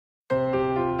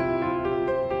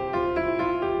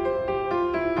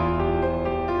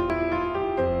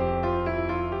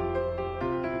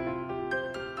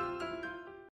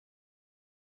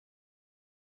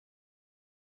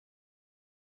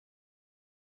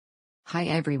Hi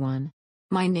everyone.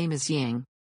 My name is Yang.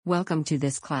 Welcome to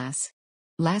this class.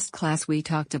 Last class we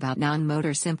talked about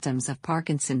non-motor symptoms of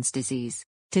Parkinson's disease.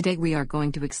 Today we are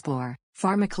going to explore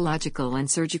pharmacological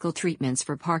and surgical treatments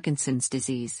for Parkinson's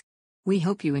disease. We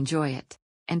hope you enjoy it.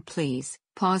 And please,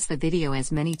 pause the video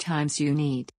as many times you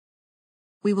need.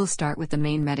 We will start with the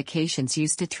main medications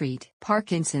used to treat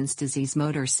Parkinson's disease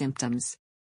motor symptoms.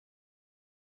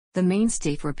 The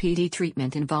mainstay for PD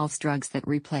treatment involves drugs that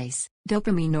replace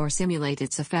dopamine or simulate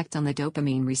its effect on the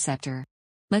dopamine receptor.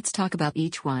 Let's talk about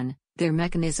each one, their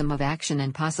mechanism of action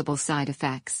and possible side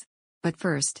effects. But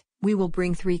first, we will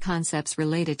bring three concepts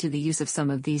related to the use of some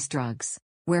of these drugs: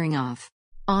 wearing off,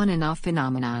 on and off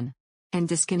phenomenon, and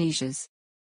dyskinesias.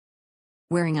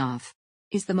 Wearing off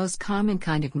is the most common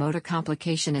kind of motor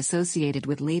complication associated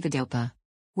with levodopa.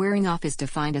 Wearing off is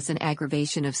defined as an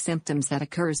aggravation of symptoms that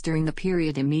occurs during the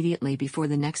period immediately before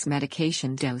the next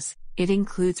medication dose. It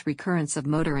includes recurrence of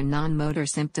motor and non-motor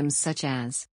symptoms such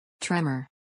as tremor,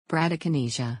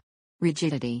 bradykinesia,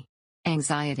 rigidity,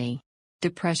 anxiety,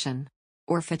 depression,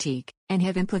 or fatigue, and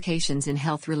have implications in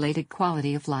health-related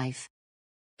quality of life.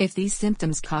 If these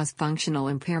symptoms cause functional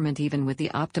impairment even with the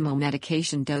optimal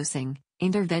medication dosing,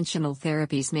 interventional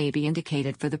therapies may be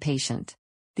indicated for the patient.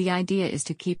 The idea is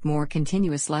to keep more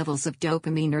continuous levels of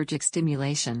dopaminergic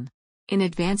stimulation. In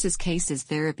advances cases,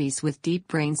 therapies with deep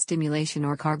brain stimulation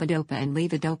or carbidopa and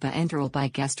levodopa enteral by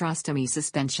gastrostomy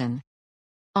suspension.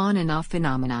 On and off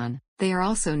phenomenon, they are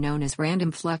also known as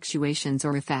random fluctuations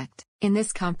or effect. In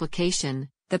this complication,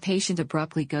 the patient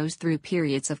abruptly goes through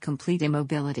periods of complete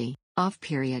immobility, off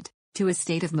period, to a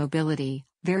state of mobility,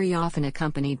 very often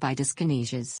accompanied by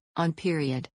dyskinesias, on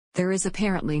period. There is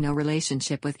apparently no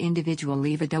relationship with individual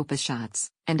levodopa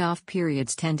shots, and off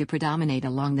periods tend to predominate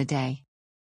along the day.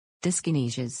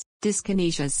 Dyskinesias.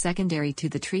 Dyskinesias secondary to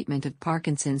the treatment of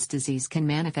Parkinson's disease can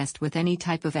manifest with any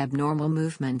type of abnormal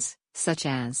movements, such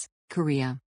as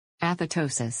chorea,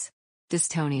 athetosis,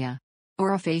 dystonia,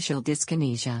 orofacial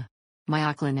dyskinesia,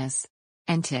 myoclonus,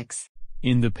 and tics.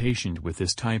 In the patient with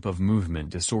this type of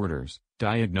movement disorders,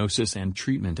 diagnosis and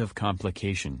treatment of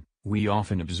complication, we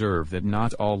often observe that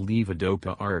not all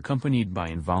levodopa are accompanied by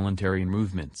involuntary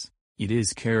movements. It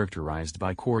is characterized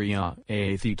by chorea,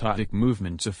 athetotic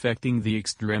movements affecting the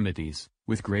extremities,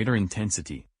 with greater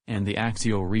intensity, and the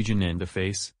axial region and the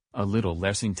face, a little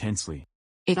less intensely.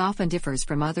 It often differs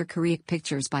from other choreic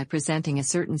pictures by presenting a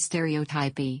certain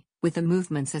stereotypy, with the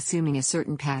movements assuming a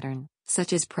certain pattern,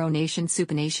 such as pronation,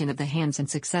 supination of the hands and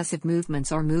successive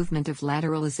movements or movement of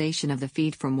lateralization of the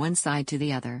feet from one side to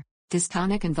the other.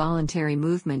 Dystonic involuntary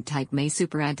movement type may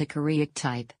superadd to choreic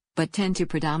type, but tend to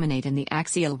predominate in the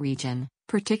axial region,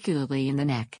 particularly in the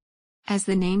neck. As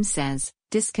the name says,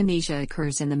 dyskinesia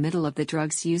occurs in the middle of the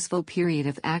drug's useful period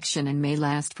of action and may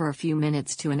last for a few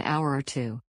minutes to an hour or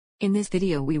two. In this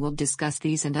video we will discuss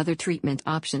these and other treatment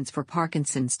options for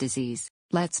Parkinson's disease.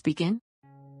 Let's begin.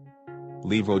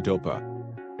 Levodopa.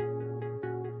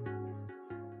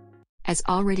 As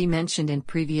already mentioned in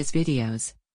previous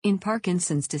videos, in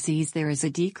Parkinson's disease there is a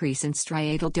decrease in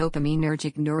striatal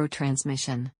dopaminergic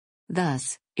neurotransmission.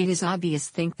 Thus, it is obvious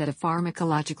to think that a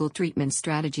pharmacological treatment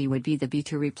strategy would be the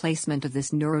beta replacement of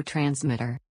this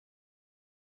neurotransmitter.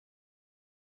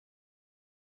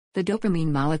 The dopamine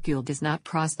molecule does not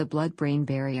cross the blood-brain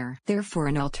barrier. Therefore,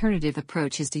 an alternative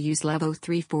approach is to use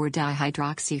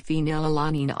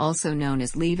levo-3,4-dihydroxyphenylalanine, also known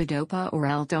as levodopa or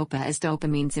L-dopa, as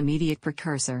dopamine's immediate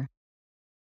precursor.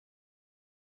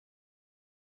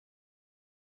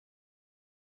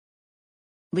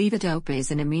 Levodopa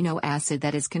is an amino acid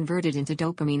that is converted into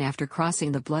dopamine after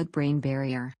crossing the blood-brain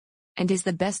barrier, and is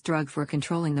the best drug for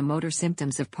controlling the motor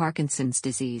symptoms of Parkinson's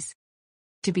disease.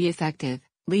 To be effective,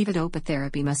 levodopa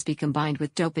therapy must be combined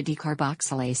with dopa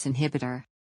decarboxylase inhibitor.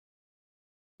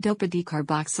 Dopa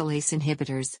decarboxylase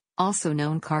inhibitors, also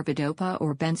known carbidopa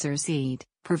or benzorazide,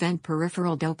 prevent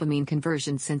peripheral dopamine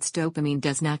conversion since dopamine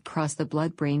does not cross the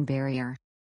blood-brain barrier.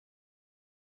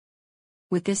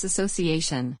 With this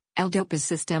association, L-dopa's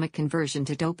systemic conversion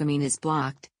to dopamine is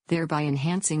blocked, thereby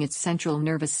enhancing its central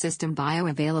nervous system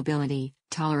bioavailability,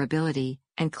 tolerability,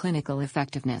 and clinical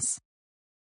effectiveness.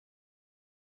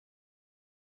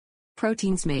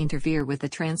 Proteins may interfere with the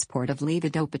transport of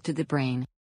levodopa to the brain.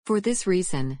 For this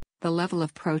reason, the level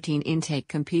of protein intake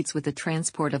competes with the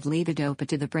transport of levodopa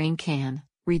to the brain,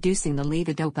 reducing the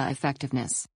levodopa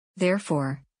effectiveness.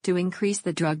 Therefore, to increase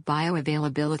the drug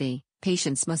bioavailability,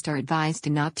 patients are advised to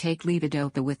not take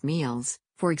levodopa with meals,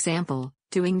 for example,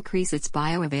 to increase its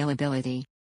bioavailability.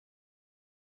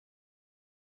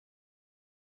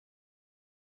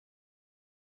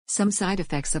 Some side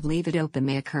effects of levodopa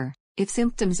may occur. If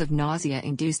symptoms of nausea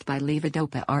induced by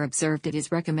levodopa are observed, it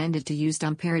is recommended to use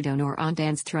domperidone or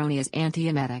ondansetron as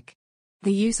antiemetic.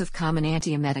 The use of common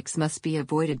antiemetics must be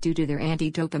avoided due to their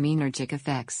antidopaminergic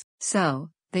effects, so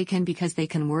they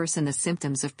can worsen the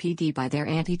symptoms of PD by their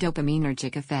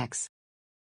antidopaminergic effects.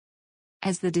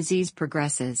 As the disease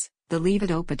progresses, the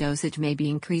levodopa dosage may be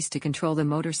increased to control the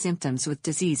motor symptoms with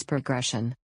disease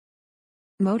progression.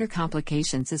 Motor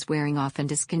complications as wearing off and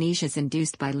dyskinesias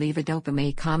induced by levodopa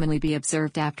may commonly be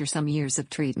observed after some years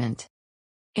of treatment.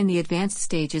 In the advanced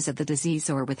stages of the disease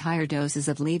or with higher doses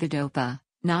of levodopa,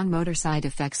 non-motor side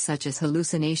effects such as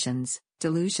hallucinations,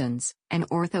 delusions, and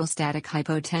orthostatic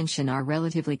hypotension are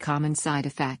relatively common side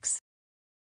effects.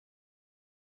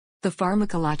 The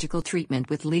pharmacological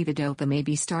treatment with levodopa may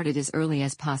be started as early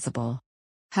as possible.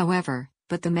 However,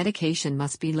 the medication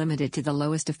must be limited to the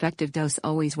lowest effective dose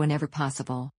always whenever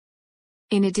possible.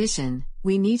 In addition,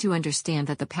 we need to understand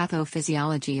that the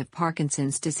pathophysiology of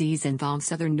Parkinson's disease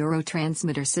involves other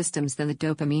neurotransmitter systems than the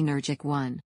dopaminergic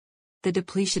one. The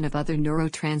depletion of other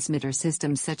neurotransmitter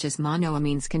systems such as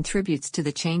monoamines contributes to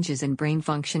the changes in brain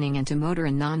functioning and to motor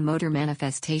and non-motor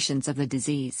manifestations of the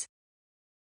disease.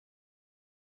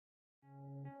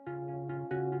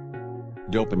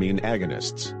 Dopamine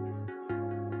agonists.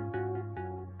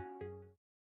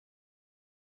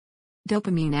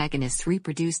 Dopamine agonists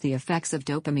reproduce the effects of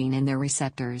dopamine in their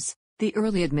receptors. The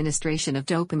early administration of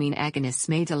dopamine agonists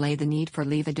may delay the need for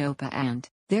levodopa and,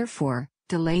 therefore,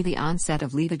 delay the onset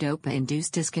of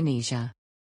levodopa-induced dyskinesia.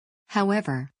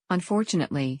 However,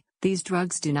 unfortunately, these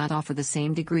drugs do not offer the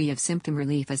same degree of symptom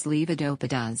relief as levodopa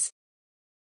does.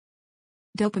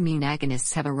 Dopamine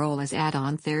agonists have a role as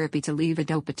add-on therapy to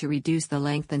levodopa to reduce the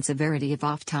length and severity of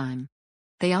off time.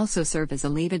 They also serve as a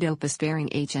levodopa-sparing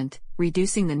agent,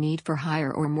 reducing the need for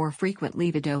higher or more frequent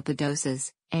levodopa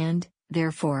doses, and,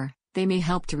 therefore, they may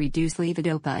help to reduce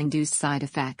levodopa-induced side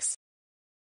effects.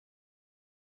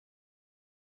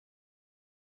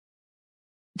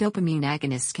 Dopamine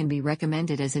agonists can be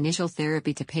recommended as initial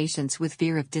therapy to patients with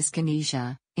fear of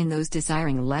dyskinesia, in those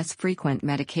desiring less frequent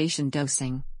medication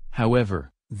dosing.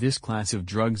 However, this class of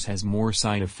drugs has more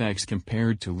side effects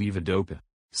compared to levodopa.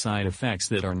 Side effects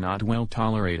that are not well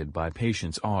tolerated by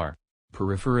patients are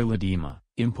peripheral edema,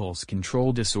 impulse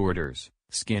control disorders,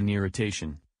 skin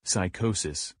irritation,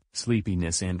 psychosis,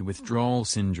 sleepiness and withdrawal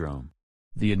syndrome.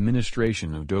 The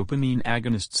administration of dopamine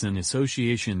agonists in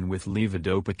association with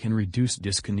levodopa can reduce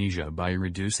dyskinesia by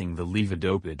reducing the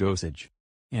levodopa dosage.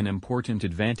 An important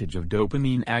advantage of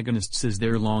dopamine agonists is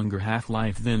their longer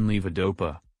half-life than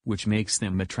levodopa, which makes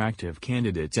them attractive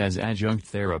candidates as adjunct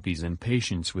therapies in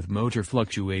patients with motor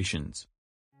fluctuations.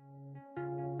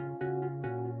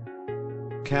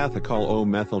 Catechol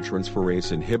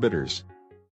methyltransferase inhibitors.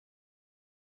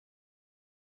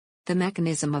 The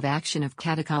mechanism of action of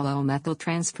catechol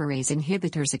methyltransferase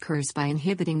inhibitors occurs by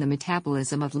inhibiting the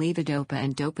metabolism of levodopa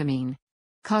and dopamine,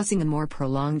 causing a more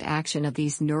prolonged action of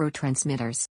these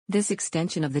neurotransmitters. This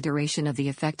extension of the duration of the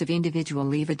effect of individual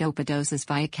levodopa doses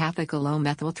via catechol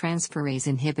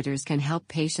methyltransferase inhibitors can help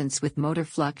patients with motor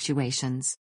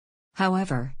fluctuations.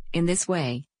 However, in this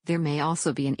way, there may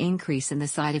also be an increase in the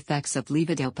side effects of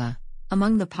levodopa.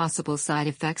 Among the possible side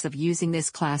effects of using this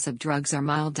class of drugs are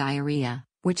mild diarrhea,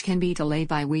 which can be delayed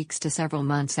by weeks to several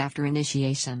months after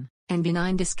initiation, and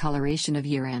benign discoloration of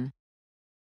urine.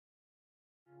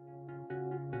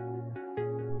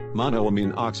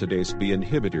 Monoamine oxidase B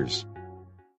inhibitors.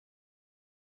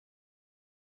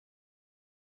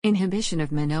 Inhibition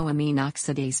of monoamine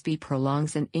oxidase B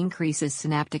prolongs and increases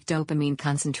synaptic dopamine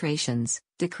concentrations,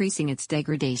 decreasing its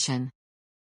degradation.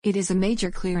 It is a major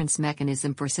clearance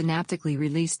mechanism for synaptically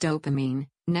released dopamine,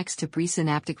 next to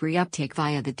presynaptic reuptake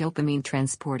via the dopamine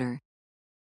transporter.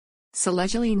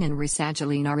 Selegiline and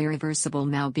rasagiline are irreversible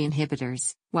MAO-B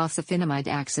inhibitors, while safinamide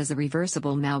acts as a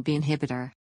reversible MAO-B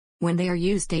inhibitor. When they are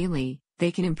used daily,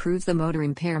 they can improve the motor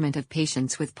impairment of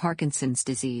patients with Parkinson's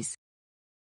disease.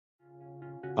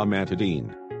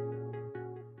 Amantadine.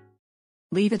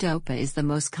 Levodopa is the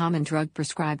most common drug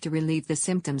prescribed to relieve the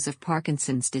symptoms of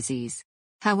Parkinson's disease.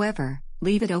 However,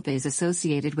 levodopa is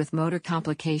associated with motor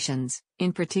complications,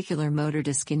 in particular motor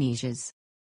dyskinesias.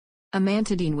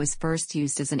 Amantadine was first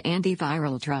used as an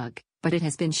antiviral drug, but it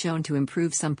has been shown to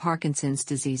improve some Parkinson's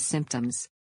disease symptoms.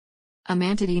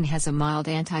 Amantadine has a mild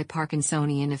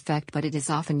anti-Parkinsonian effect, but it is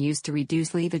often used to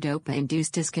reduce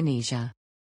levodopa-induced dyskinesia.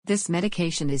 This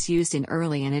medication is used in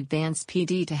early and advanced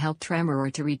PD to help tremor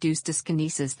or to reduce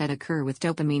dyskinesias that occur with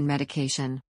dopamine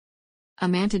medication.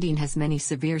 Amantadine has many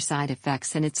severe side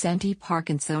effects and its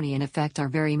anti-Parkinsonian effect are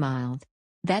very mild.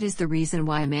 That is the reason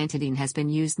why amantadine has been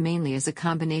used mainly as a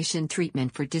combination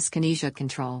treatment for dyskinesia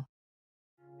control.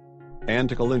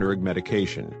 Anticholinergic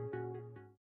medication.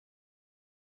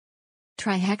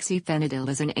 Trihexyphenol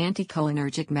is an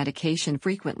anticholinergic medication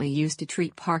frequently used to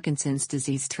treat Parkinson's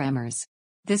disease tremors.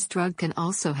 This drug can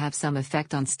also have some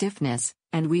effect on stiffness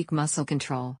and weak muscle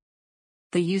control.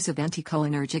 The use of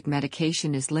anticholinergic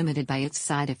medication is limited by its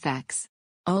side effects.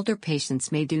 Older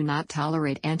patients may do not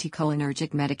tolerate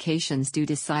anticholinergic medications due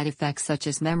to side effects such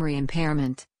as memory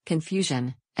impairment,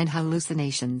 confusion, and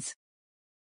hallucinations.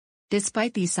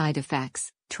 Despite these side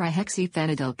effects,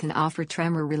 trihexyphenol can offer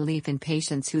tremor relief in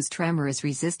patients whose tremor is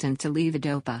resistant to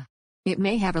levodopa. It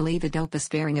may have a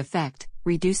levodopa-sparing effect,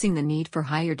 reducing the need for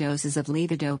higher doses of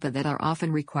levodopa that are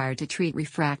often required to treat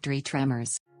refractory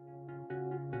tremors.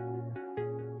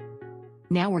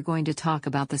 Now we're going to talk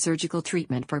about the surgical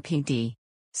treatment for PD.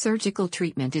 Surgical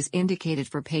treatment is indicated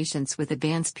for patients with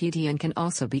advanced PD and can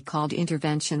also be called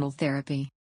interventional therapy.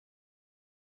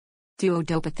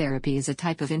 Duodopa therapy is a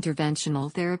type of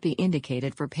interventional therapy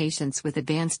indicated for patients with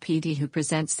advanced PD who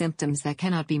present symptoms that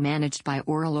cannot be managed by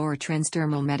oral or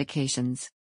transdermal medications.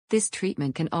 This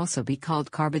treatment can also be called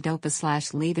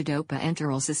carbidopa/levodopa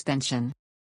enteral suspension.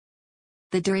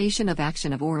 The duration of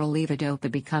action of oral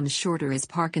levodopa becomes shorter as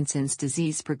Parkinson's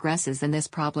disease progresses, and this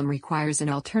problem requires an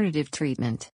alternative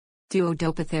treatment.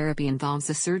 Duodopa therapy involves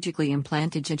a surgically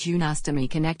implanted jejunostomy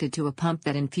connected to a pump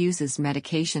that infuses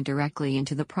medication directly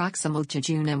into the proximal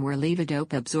jejunum where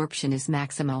levodopa absorption is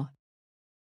maximal.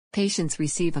 Patients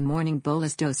receive a morning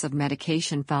bolus dose of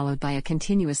medication followed by a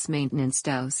continuous maintenance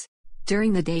dose.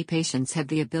 During the day, patients have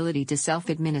the ability to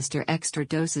self-administer extra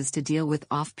doses to deal with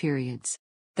off periods.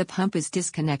 The pump is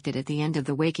disconnected at the end of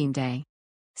the waking day.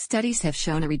 Studies have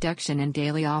shown a reduction in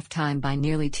daily off time by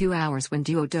nearly 2 hours when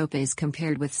duodopa is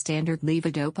compared with standard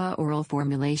levodopa oral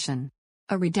formulation.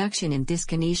 A reduction in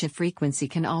dyskinesia frequency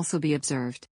can also be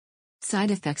observed.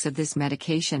 Side effects of this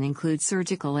medication include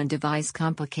surgical and device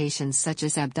complications such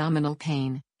as abdominal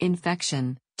pain,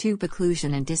 infection, tube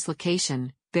occlusion and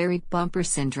dislocation, buried bumper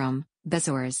syndrome,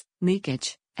 Bessor's,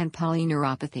 leakage, and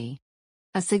polyneuropathy.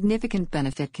 A significant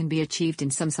benefit can be achieved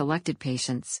in some selected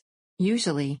patients.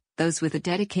 Usually, those with a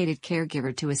dedicated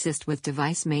caregiver to assist with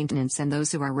device maintenance and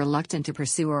those who are reluctant to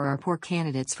pursue or are poor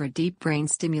candidates for deep brain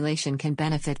stimulation can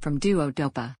benefit from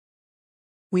duodopa.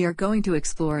 We are going to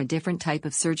explore a different type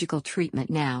of surgical treatment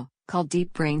now, called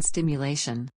deep brain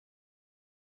stimulation.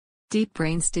 Deep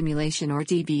brain stimulation, or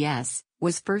DBS,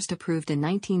 was first approved in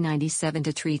 1997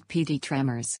 to treat PD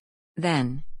tremors.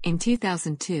 Then, in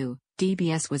 2002,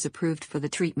 DBS was approved for the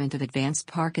treatment of advanced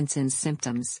Parkinson's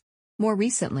symptoms. More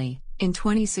recently, in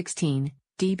 2016,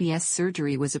 DBS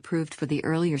surgery was approved for the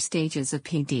earlier stages of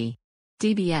PD.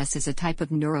 DBS is a type of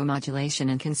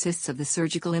neuromodulation and consists of the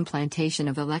surgical implantation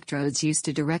of electrodes used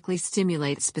to directly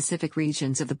stimulate specific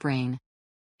regions of the brain.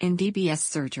 In DBS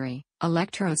surgery,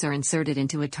 electrodes are inserted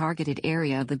into a targeted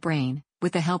area of the brain,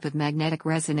 with the help of magnetic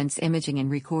resonance imaging and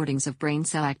recordings of brain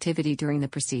cell activity during the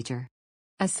procedure.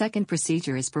 A second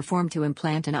procedure is performed to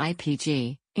implant an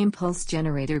IPG, impulse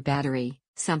generator battery,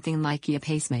 something like a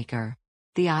pacemaker.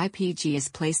 The IPG is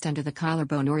placed under the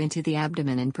collarbone or into the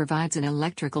abdomen and provides an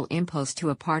electrical impulse to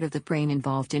a part of the brain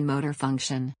involved in motor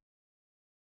function.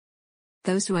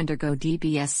 Those who undergo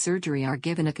DBS surgery are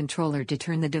given a controller to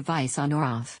turn the device on or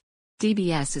off.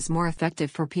 DBS is more effective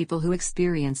for people who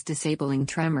experience disabling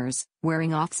tremors,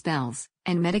 wearing off spells,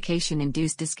 and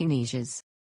medication-induced dyskinesias.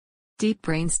 Deep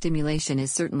brain stimulation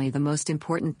is certainly the most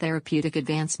important therapeutic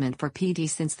advancement for PD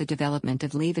since the development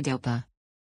of levodopa.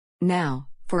 Now,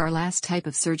 for our last type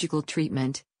of surgical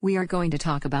treatment, we are going to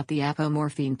talk about the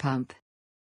apomorphine pump.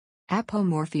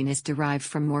 Apomorphine is derived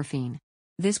from morphine.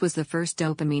 This was the first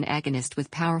dopamine agonist with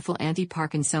powerful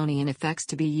anti-Parkinsonian effects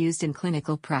to be used in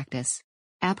clinical practice.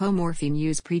 Apomorphine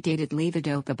use predated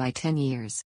levodopa by 10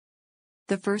 years.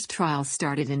 The first trial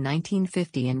started in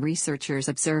 1950 and researchers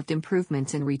observed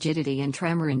improvements in rigidity and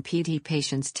tremor in PD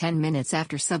patients 10 minutes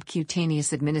after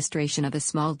subcutaneous administration of a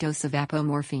small dose of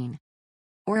apomorphine.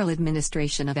 Oral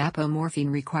administration of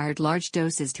apomorphine required large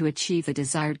doses to achieve a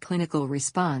desired clinical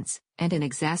response, and an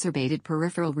exacerbated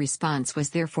peripheral response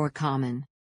was therefore common.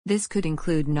 This could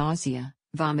include nausea,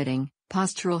 vomiting,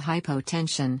 postural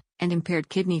hypotension, and impaired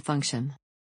kidney function.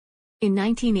 In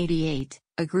 1988,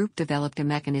 a group developed a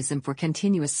mechanism for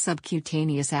continuous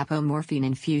subcutaneous apomorphine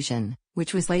infusion,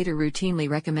 which was later routinely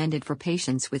recommended for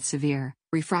patients with severe,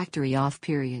 refractory off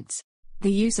periods.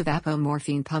 The use of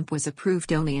apomorphine pump was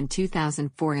approved only in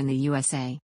 2004 in the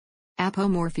USA.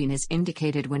 Apomorphine is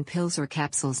indicated when pills or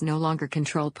capsules no longer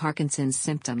control Parkinson's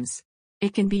symptoms.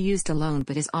 It can be used alone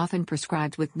but is often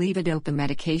prescribed with levodopa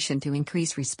medication to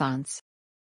increase response.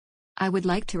 I would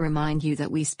like to remind you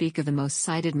that we speak of the most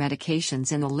cited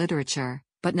medications in the literature,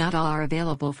 but not all are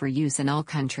available for use in all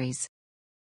countries.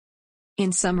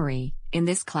 In summary, in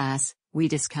this class, we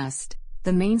discussed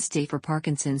the mainstay for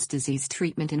Parkinson's disease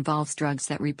treatment involves drugs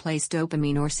that replace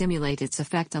dopamine or simulate its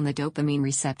effect on the dopamine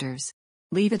receptors.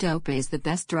 Levodopa is the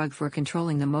best drug for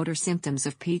controlling the motor symptoms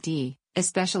of PD,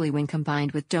 especially when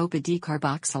combined with dopa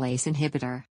decarboxylase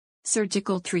inhibitor.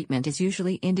 Surgical treatment is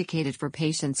usually indicated for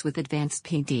patients with advanced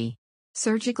PD.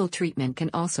 Surgical treatment can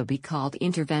also be called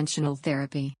interventional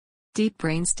therapy. Deep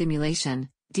brain stimulation,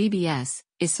 DBS,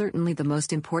 is certainly the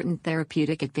most important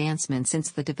therapeutic advancement since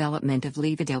the development of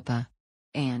levodopa.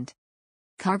 And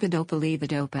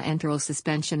carbidopa-levodopa enteral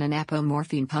suspension and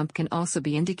apomorphine pump can also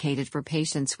be indicated for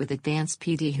patients with advanced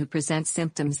PD who present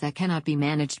symptoms that cannot be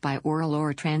managed by oral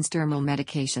or transdermal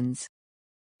medications.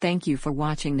 Thank you for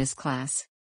watching this class.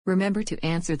 Remember to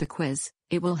answer the quiz,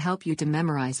 it will help you to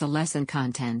memorize the lesson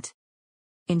content.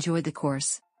 Enjoy the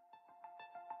course.